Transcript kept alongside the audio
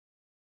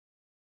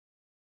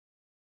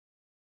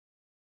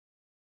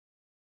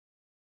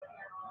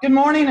Good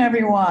morning,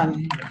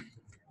 everyone.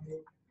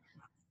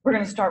 We're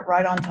going to start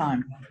right on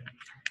time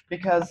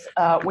because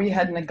we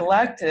had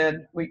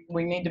neglected, we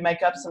need to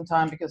make up some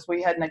time because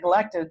we had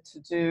neglected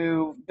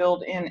to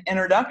build in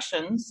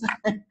introductions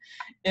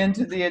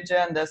into the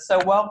agenda.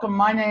 So welcome,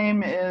 my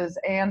name is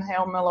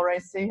Hale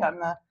Miglarese. I'm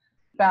the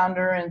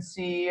founder and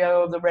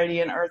CEO of the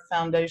Radiant Earth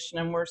Foundation,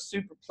 and we're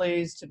super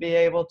pleased to be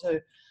able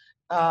to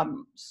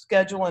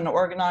schedule and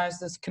organize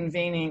this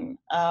convening.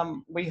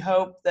 We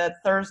hope that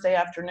Thursday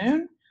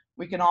afternoon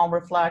we can all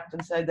reflect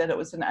and say that it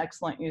was an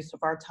excellent use of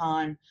our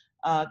time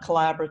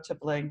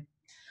collaboratively.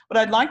 What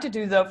I'd like to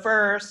do though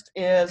first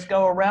is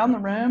go around the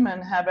room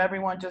and have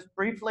everyone just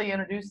briefly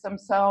introduce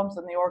themselves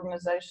and the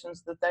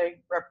organizations that they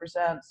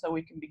represent so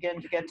we can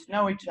begin to get to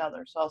know each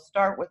other. So I'll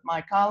start with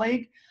my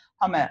colleague,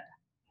 Hamed.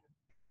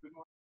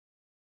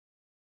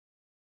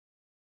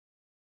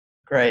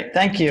 Great,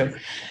 thank you.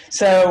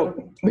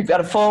 So we've got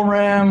a full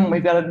room,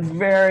 we've got a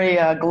very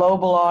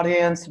global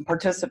audience and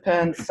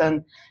participants,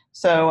 and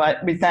so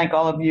we thank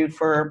all of you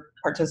for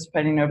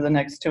participating over the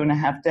next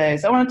 2.5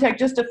 days. I want to take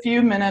just a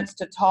few minutes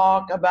to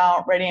talk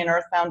about Radiant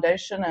Earth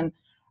Foundation and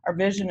our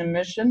vision and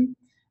mission.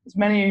 As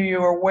many of you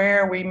are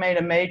aware, we made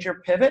a major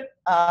pivot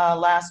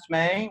last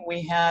May.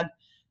 We had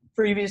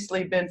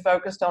previously been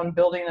focused on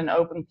building an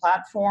open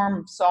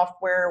platform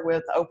software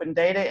with open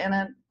data in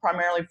it,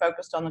 primarily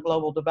focused on the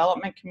global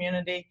development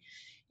community.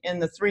 In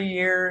the 2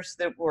 years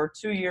that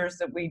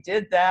we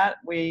did that,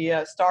 we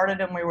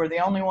started and we were the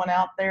only one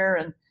out there,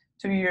 and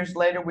 2 years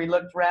later we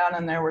looked around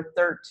and there were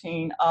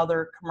 13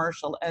 other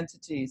commercial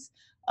entities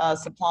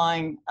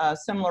supplying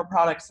similar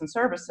products and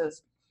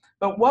services.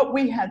 But what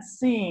we had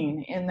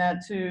seen in that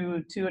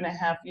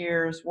 2.5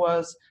 years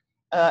was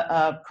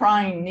a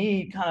crying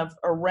need kind of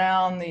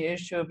around the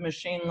issue of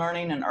machine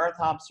learning and Earth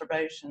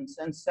observations.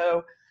 And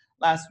so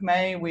last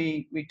May,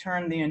 we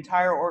turned the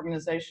entire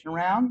organization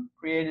around,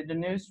 created a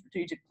new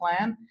strategic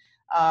plan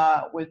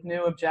with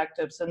new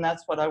objectives, and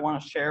that's what I want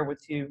to share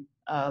with you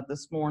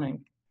this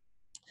morning.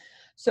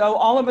 So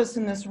all of us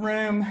in this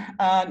room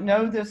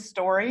know this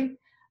story.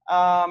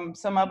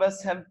 Some of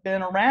us have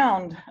been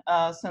around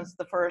since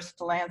the first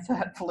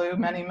Landsat flew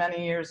many,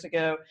 many years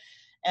ago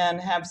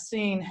and have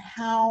seen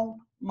how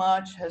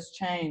much has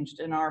changed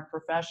in our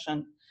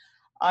profession.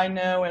 I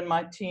know, and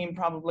my team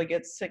probably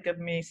gets sick of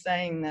me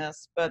saying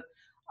this, but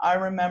I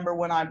remember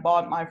when I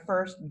bought my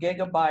first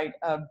gigabyte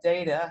of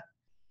data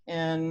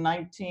in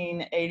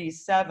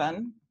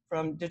 1987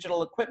 from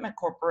Digital Equipment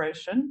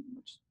Corporation,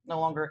 which no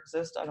longer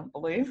exists, I don't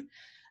believe.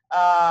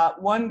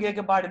 1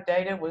 gigabyte of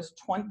data was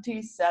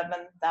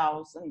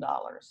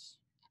 $27,000,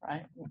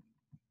 right?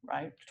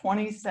 Right,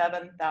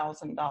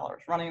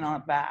 $27,000 running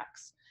on a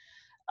VAX.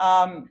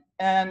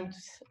 And,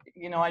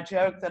 you know, I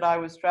joked that I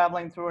was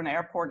traveling through an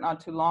airport not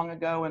too long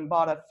ago and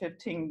bought a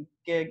 15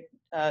 gig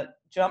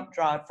jump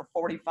drive for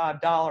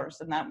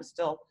 $45, and that was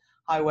still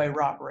highway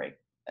robbery,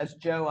 as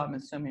Joe, I'm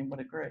assuming,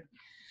 would agree.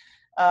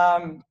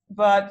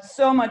 But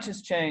so much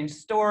has changed.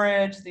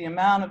 Storage, the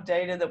amount of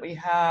data that we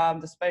have,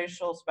 the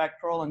spatial,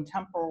 spectral, and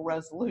temporal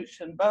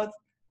resolution, both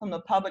from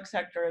the public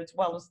sector as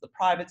well as the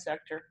private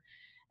sector.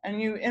 And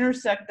you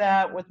intersect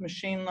that with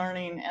machine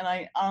learning, and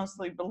I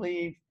honestly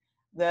believe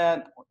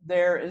that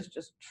there is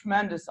just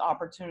tremendous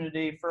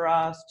opportunity for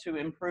us to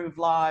improve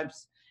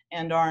lives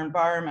and our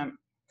environment.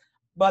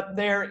 But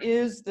there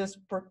is this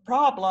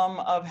problem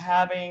of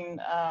having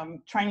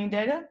training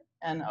data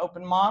and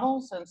open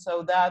models, and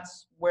so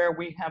that's where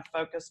we have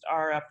focused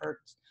our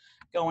efforts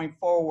going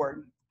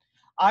forward.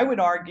 I would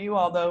argue,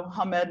 although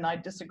Hamed and I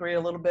disagree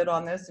a little bit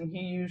on this, and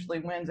he usually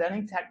wins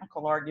any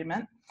technical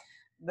argument,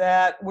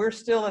 that we're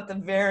still at the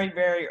very,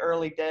 very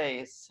early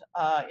days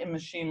in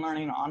machine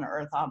learning on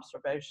Earth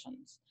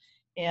observations.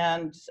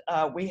 And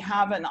we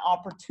have an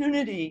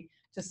opportunity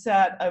to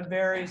set a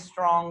very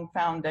strong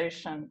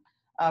foundation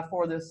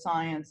for this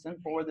science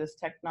and for this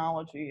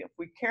technology if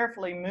we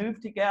carefully move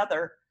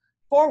together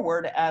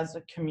forward as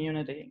a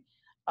community.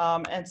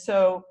 And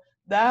so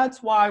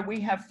that's why we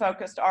have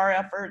focused our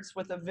efforts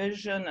with a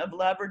vision of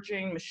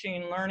leveraging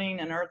machine learning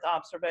and Earth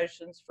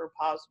observations for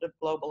positive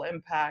global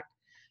impact,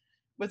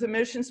 with a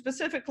mission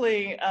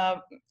specifically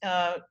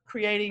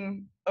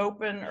creating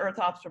open Earth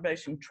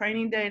observation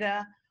training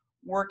data,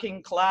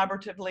 working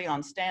collaboratively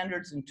on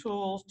standards and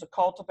tools to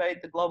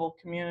cultivate the global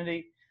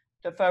community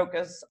to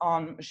focus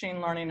on machine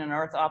learning and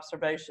Earth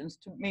observations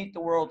to meet the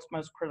world's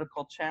most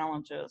critical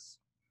challenges.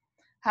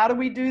 How do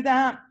we do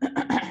that?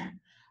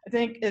 I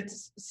think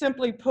it's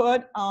simply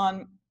put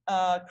on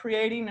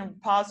creating a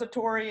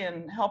repository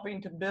and helping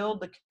to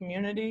build the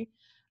community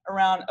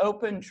around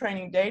open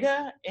training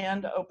data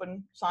and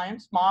open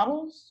science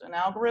models and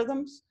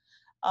algorithms.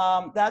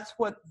 That's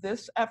what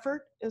this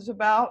effort is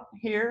about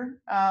here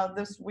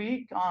this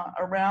week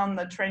around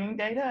the training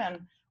data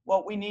and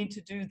what we need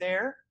to do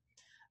there.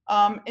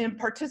 In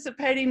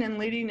participating and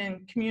leading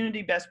in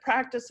community best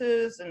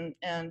practices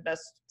and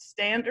best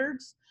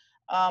standards.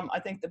 I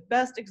think the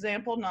best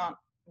example, not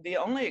the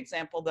only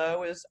example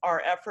though, is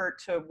our effort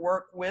to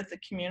work with the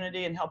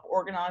community and help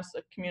organize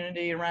the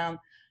community around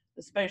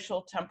the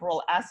Spatial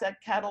Temporal Asset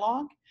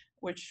Catalog.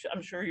 which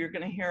I'm sure you're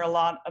going to hear a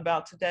lot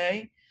about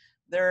today.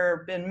 There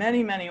have been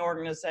many, many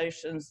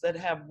organizations that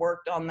have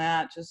worked on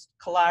that just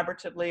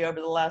collaboratively over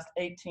the last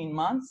 18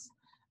 months.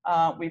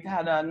 We've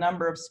had a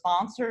number of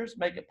sponsors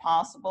make it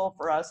possible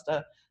for us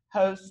to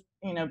host,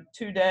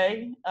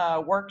 2-day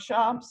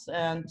workshops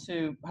and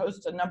to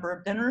host a number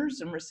of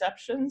dinners and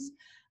receptions.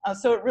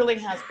 So it really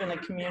has been a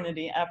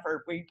community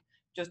effort. We've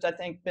just, I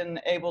think, been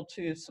able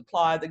to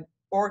supply the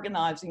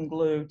organizing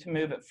glue to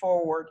move it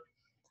forward.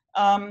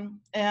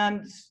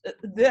 And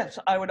this,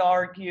 I would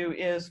argue,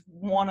 is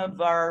one of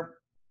our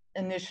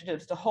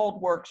initiatives to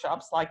hold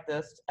workshops like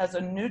this as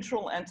a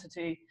neutral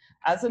entity,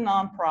 as a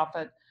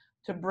nonprofit,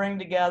 to bring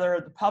together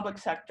the public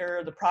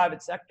sector, the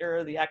private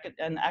sector,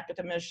 and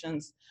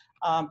academicians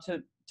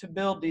to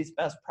build these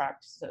best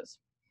practices.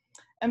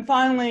 And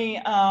finally,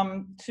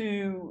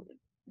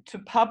 to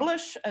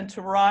publish and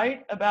to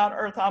write about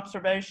Earth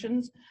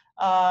observations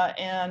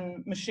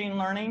and machine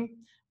learning.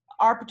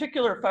 Our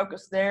particular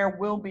focus there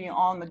will be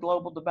on the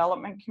global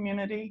development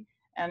community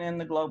and in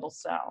the global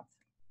South.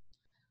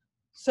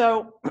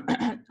 So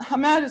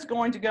Hamed is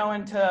going to go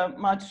into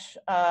much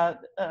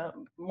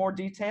more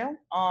detail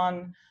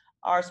on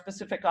our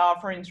specific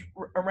offerings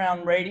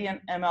around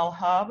Radiant ML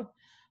Hub.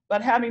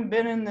 But having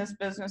been in this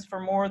business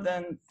for more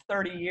than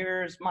 30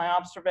 years, my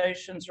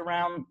observations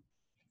around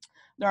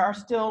there are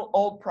still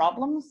old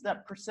problems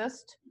that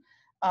persist.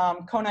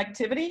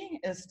 Connectivity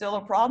is still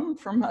a problem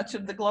for much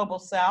of the global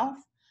South.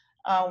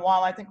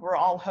 While I think we're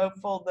all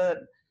hopeful that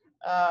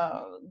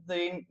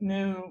the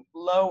new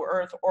low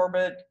Earth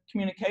orbit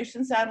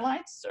communication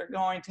satellites are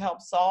going to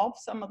help solve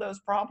some of those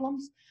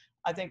problems,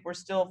 I think we're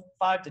still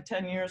 5 to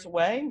 10 years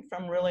away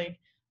from really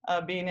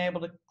being able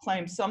to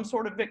claim some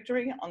sort of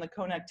victory on the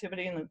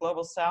connectivity in the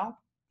global South.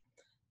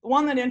 The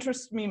one that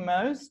interests me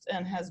most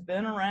and has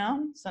been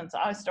around since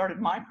I started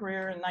my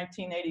career in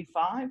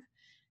 1985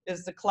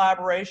 is the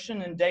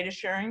collaboration and data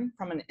sharing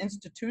from an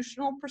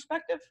institutional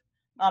perspective,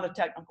 not a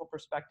technical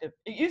perspective.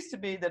 It used to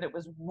be that it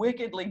was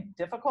wickedly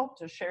difficult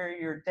to share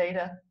your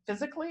data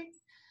physically.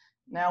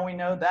 Now we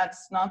know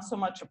that's not so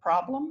much a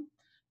problem,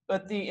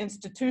 but the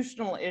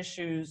institutional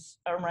issues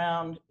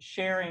around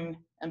sharing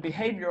and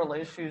behavioral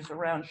issues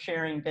around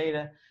sharing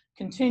data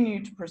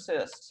continue to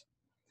persist.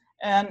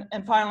 And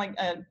finally,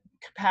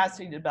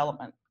 capacity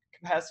development.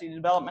 Capacity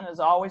development has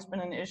always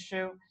been an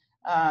issue.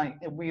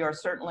 We are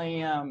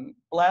certainly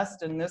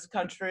blessed in this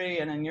country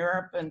and in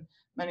Europe and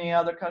many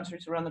other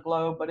countries around the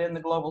globe, but in the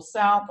global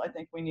South, I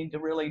think we need to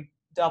really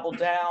double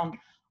down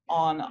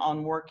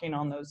on working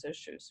on those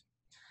issues.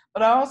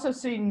 But I also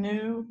see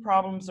new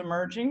problems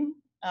emerging,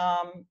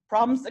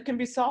 problems that can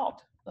be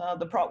solved.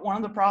 One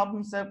of the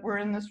problems that we're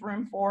in this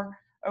room for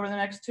over the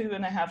next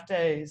 2.5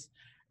 days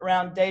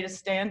around data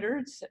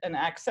standards and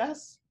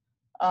access,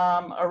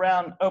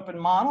 around open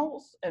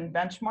models and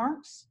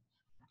benchmarks,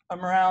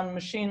 around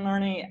machine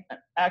learning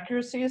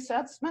accuracy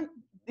assessment.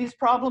 These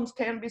problems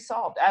can be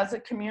solved as a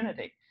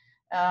community.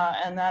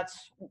 And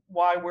that's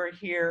why we're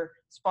here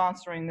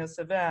sponsoring this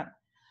event.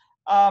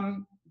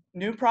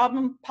 New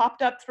problem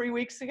popped up 3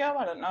 weeks ago.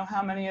 I don't know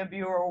how many of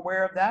you are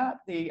aware of that.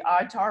 The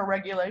ITAR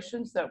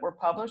regulations that were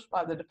published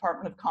by the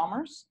Department of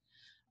Commerce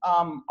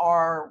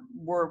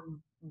were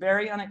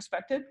very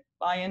unexpected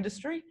by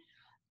industry.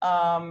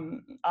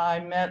 I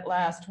met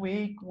last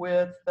week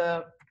with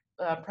the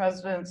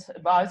President's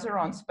advisor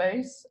on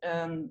space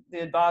and the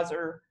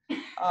advisor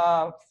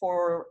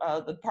for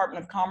the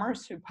Department of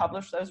Commerce who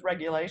published those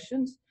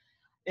regulations.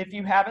 If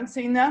you haven't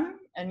seen them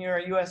and you're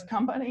a US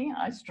company,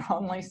 I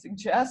strongly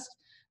suggest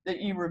that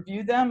you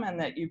review them and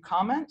that you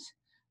comment.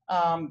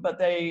 But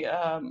they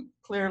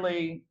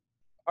clearly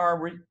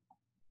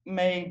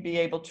may be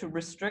able to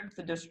restrict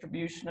the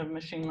distribution of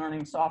machine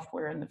learning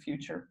software in the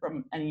future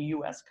from any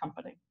US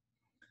company.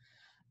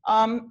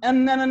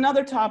 And then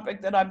another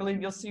topic that I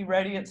believe you'll see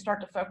Radiant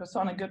start to focus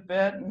on a good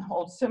bit and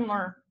hold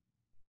similar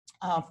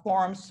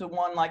forums to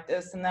one like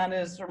this, and that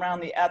is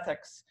around the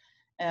ethics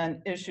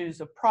and issues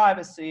of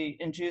privacy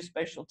in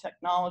geospatial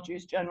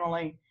technologies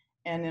generally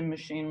and in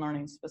machine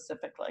learning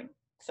specifically.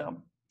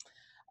 So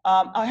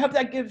I hope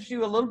that gives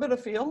you a little bit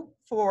of feel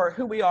for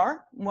who we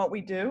are and what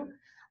we do.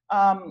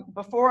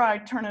 Before I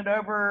turn it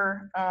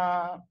over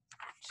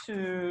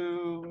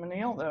to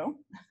Manil, though,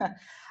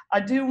 I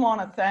do want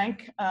to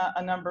thank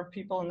a number of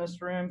people in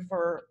this room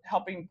for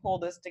helping pull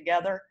this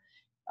together.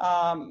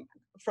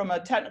 From a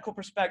technical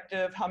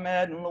perspective,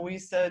 Hamed and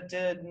Louisa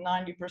did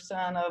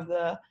 90% of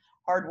the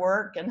hard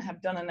work and have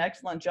done an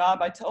excellent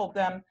job. I told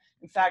them,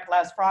 in fact,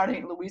 last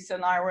Friday, Louisa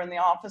and I were in the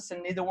office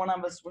and neither one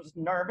of us was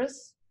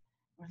nervous.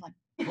 We're like,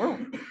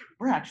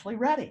 we're actually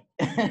ready.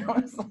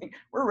 It's like,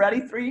 we're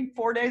ready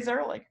 3-4 days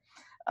early.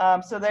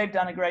 So they've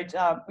done a great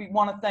job. We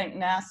want to thank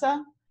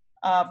NASA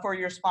for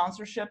your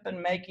sponsorship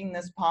and making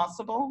this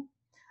possible.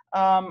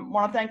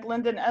 Want to thank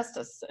Lyndon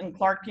Estes and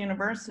Clark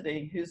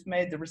University, who's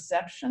made the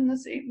reception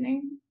this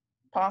evening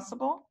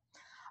possible.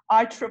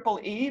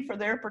 IEEE for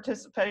their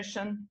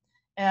participation.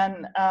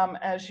 And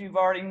as you've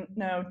already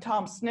know,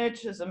 Tom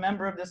Snitch is a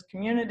member of this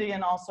community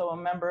and also a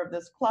member of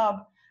this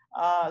club.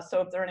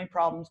 So if there are any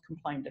problems,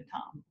 complain to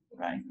Tom.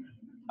 Right.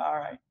 All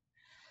right.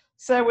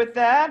 So with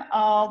that,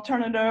 I'll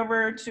turn it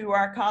over to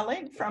our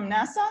colleague from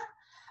NASA,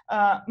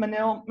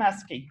 Manil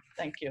Maskey.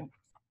 Thank you.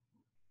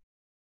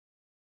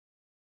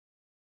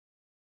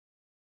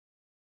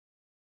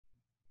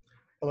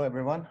 Hello,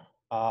 everyone.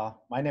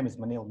 My name is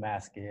Manil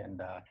Maskey,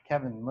 and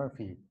Kevin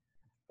Murphy,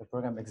 the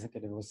program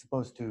executive, was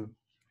supposed to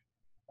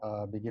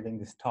be giving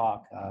this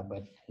talk,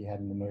 but he had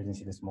an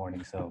emergency this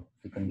morning, so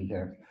he couldn't be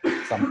here.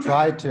 So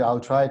I'll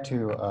try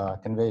to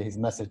convey his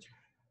message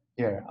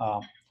here.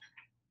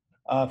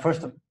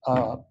 First,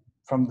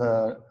 from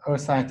the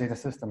Earth Science Data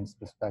Systems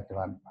perspective,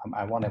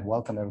 I want to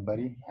welcome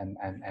everybody and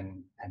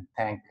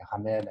thank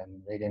Hamid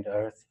and Radiant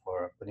Earth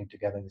for putting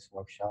together this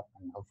workshop,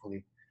 and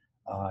hopefully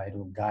it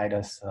will guide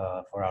us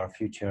for our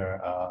future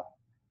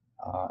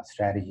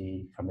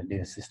strategy from a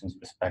data systems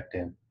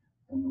perspective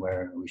and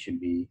where we should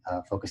be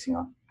focusing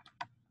on.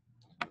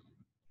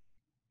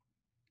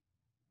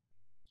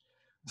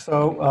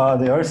 So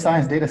the Earth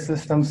Science Data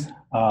Systems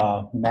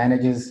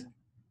manages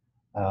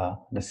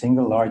the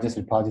single largest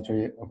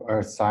repository of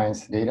Earth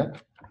science data,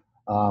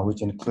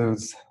 which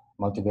includes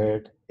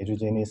multivariate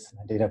heterogeneous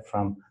data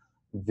from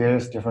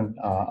various different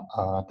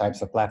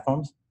types of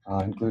platforms,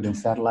 including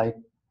satellite,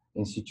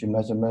 in situ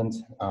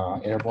measurements,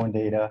 airborne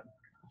data,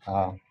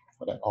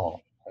 for that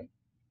all. Right?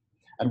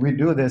 And we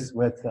do this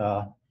with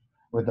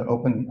the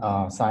open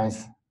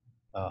science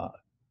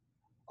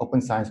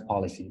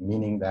policy,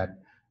 meaning that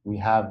we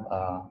have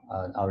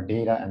our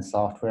data and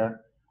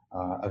software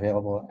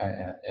available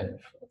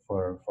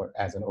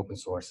as an open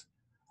source,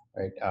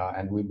 right?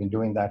 And we've been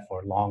doing that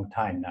for a long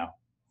time now.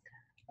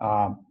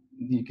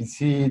 You can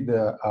see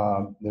the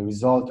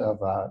result of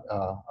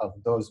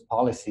those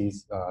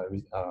policies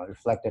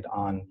reflected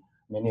on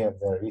many of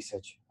the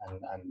research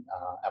and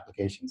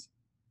applications.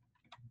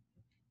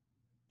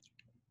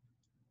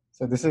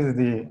 So this is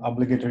the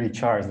obligatory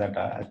chart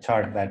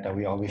that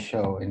we always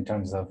show in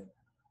terms of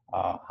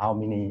how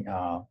many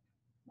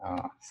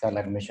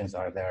satellite missions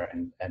are there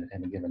in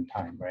a given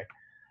time, right?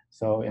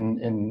 So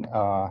in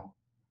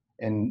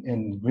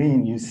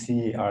green, you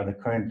see are the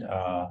current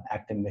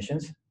active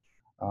missions.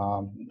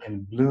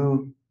 In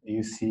blue,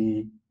 you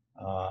see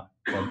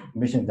the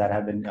missions that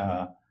have been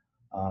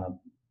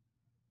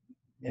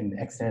in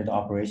extended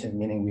operation,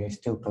 meaning we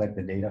still collect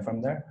the data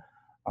from there.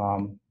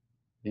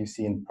 You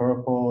see in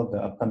purple the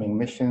upcoming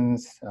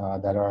missions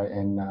that are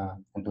in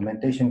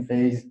implementation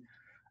phase,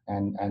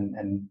 and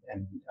in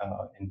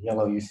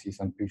yellow you see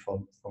some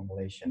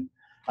pre-formulation.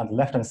 On the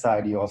left-hand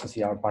side, you also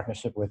see our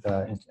partnership with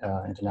the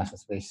International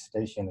Space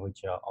Station,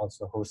 which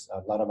also hosts a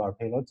lot of our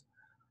payloads.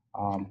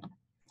 On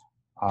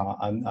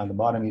the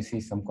bottom, you see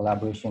some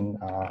collaboration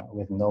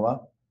with NOAA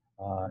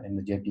in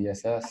the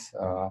JPSS.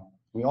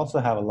 We also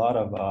have a lot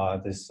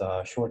of this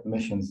short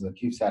missions, the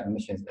CubeSat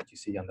missions that you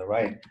see on the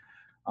right.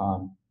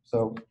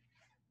 So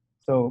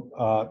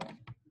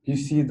you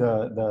see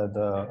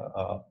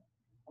the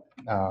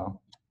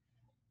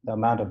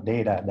amount of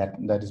data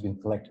that has been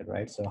collected,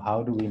 right? So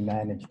how do we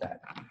manage that?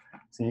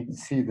 So you can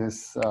see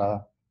this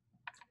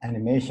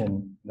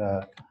animation,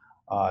 the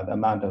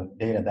amount of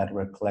data that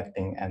we're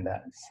collecting and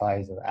the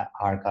size of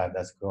archive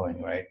that's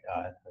growing, right?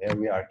 Here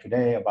we are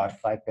today, about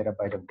 5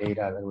 petabyte of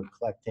data that we're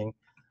collecting,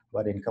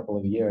 but in a couple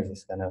of years,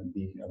 it's gonna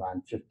be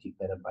around 50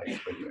 petabytes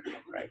per year,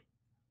 right?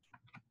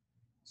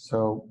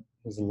 So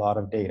there's a lot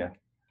of data.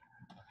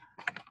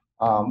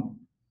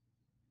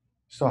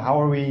 So how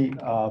are we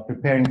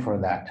preparing for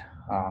that?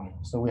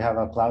 So we have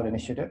a cloud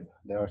initiative,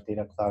 the Earth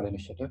Data Cloud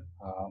Initiative,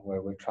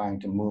 where we're trying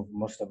to move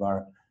most of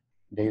our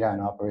data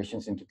and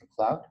operations into the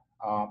cloud.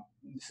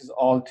 This is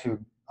all to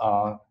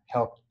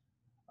help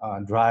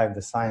drive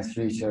the science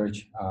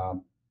research,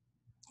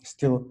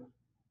 still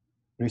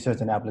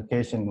research and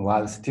application,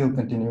 while still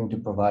continuing to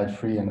provide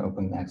free and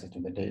open access to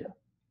the data,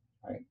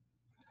 right?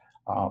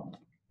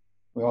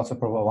 We also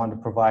want to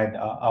provide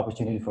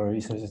opportunity for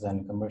researchers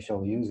and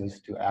commercial users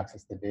to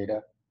access the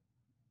data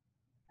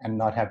and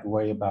not have to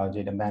worry about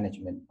data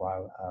management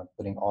while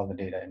putting all the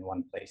data in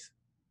one place.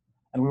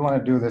 And we want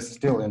to do this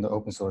still in the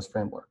open source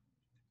framework.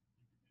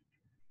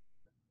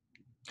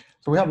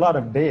 So we have a lot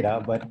of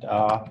data, but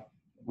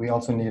we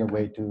also need a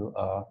way to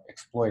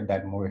exploit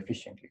that more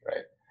efficiently,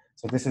 right?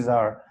 So this is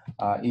our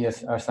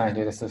Science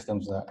Data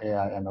Systems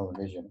AI ML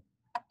vision,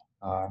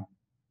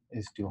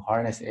 is to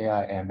harness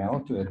AI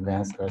ML to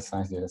advance Earth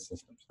Science Data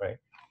Systems, right?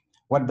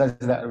 What does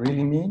that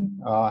really mean?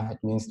 It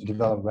means to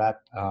develop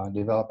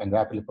and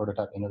rapidly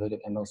prototype innovative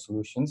ML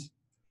solutions,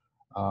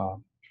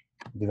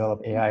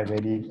 develop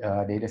AI-ready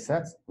data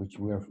sets, which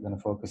we're going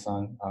to focus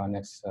on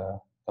next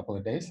couple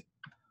of days,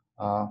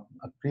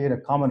 create a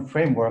common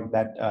framework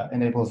that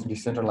enables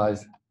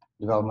decentralized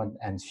development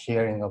and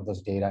sharing of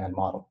those data and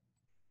model.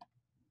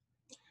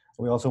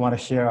 We also want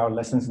to share our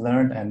lessons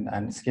learned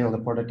and scale the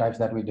prototypes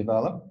that we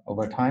develop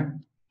over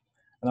time.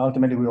 And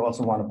ultimately, we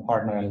also want to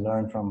partner and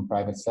learn from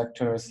private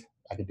sectors,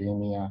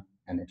 academia,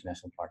 and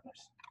international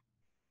partners.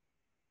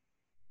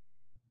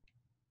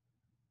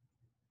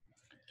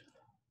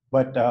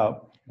 But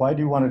why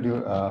do you want to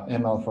do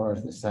ML for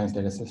science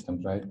data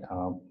systems, right?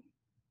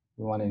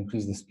 We want to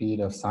increase the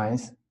speed of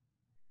science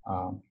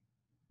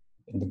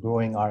in the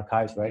growing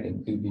archives, right? It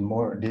will be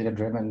more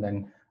data-driven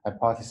than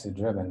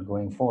hypothesis-driven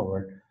going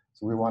forward.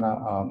 So we want to,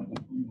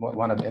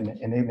 one of the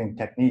enabling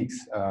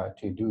techniques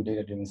to do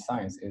data-driven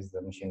science is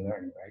the machine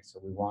learning, right? So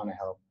we want to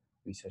help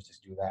researchers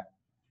do that.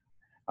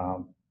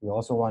 We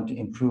also want to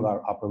improve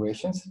our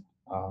operations,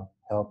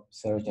 help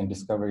search and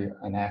discovery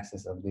and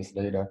access of this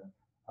data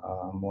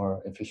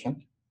more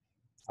efficient.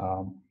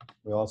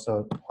 We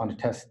also want to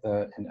test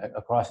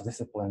across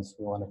disciplines.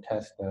 We want to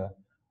test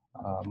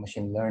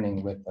machine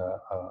learning with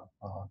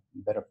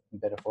better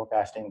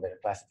forecasting, better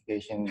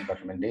classification,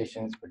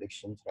 recommendations,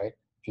 predictions, right?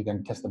 If you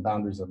can test the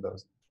boundaries of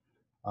those.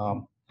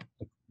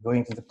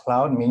 Going to the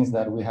cloud means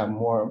that we have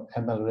more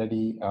ML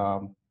ready.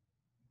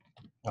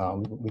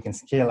 We can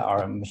scale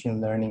our machine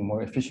learning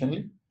more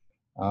efficiently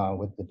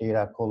with the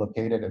data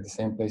co-located at the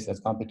same place as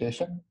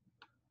computation.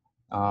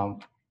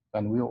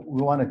 And we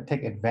want to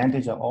take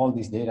advantage of all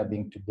these data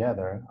being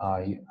together,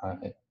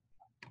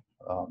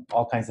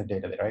 all kinds of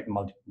data, right?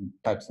 Multiple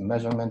types of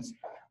measurements,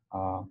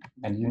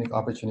 and unique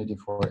opportunity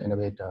for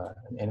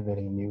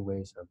innovating new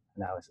ways of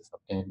analysis,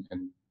 obtain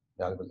and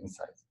valuable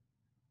insights.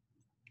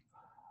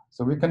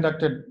 So we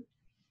conducted,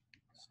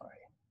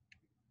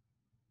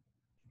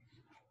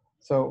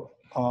 So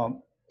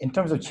in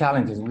terms of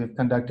challenges, we've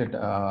conducted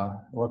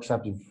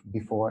workshops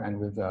before, and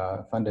we've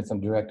funded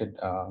some directed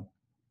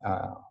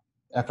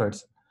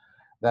efforts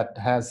that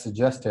has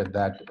suggested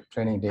that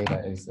training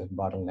data is a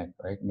bottleneck,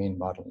 right? Main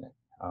bottleneck.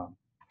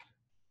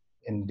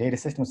 In data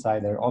system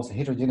side, there are also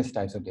heterogeneous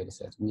types of data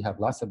sets. We have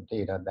lots of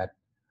data that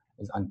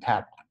is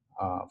untapped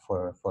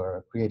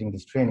for creating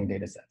these training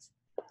data sets.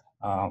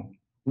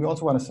 We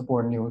also want to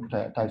support new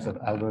types of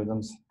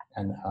algorithms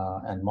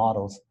and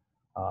models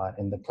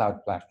in the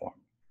cloud platform,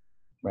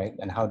 right?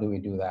 And how do we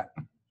do that?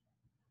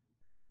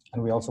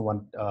 And we also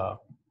want,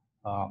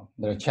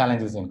 there are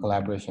challenges in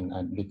collaboration,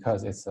 and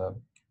because it's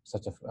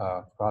such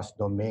a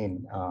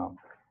cross-domain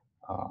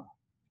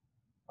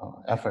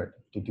effort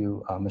to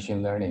do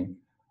machine learning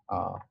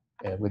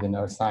within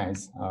earth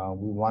science,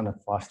 we want to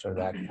foster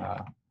that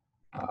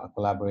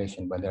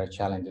collaboration, but there are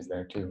challenges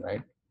there too,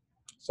 right?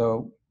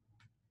 So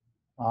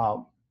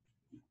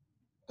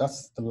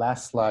that's the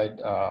last slide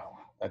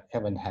that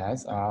Kevin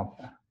has.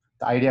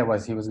 The idea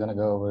was he was going to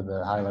go over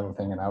the high level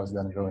thing and I was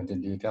going to go into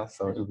detail.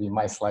 So it'll be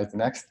my slides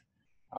next.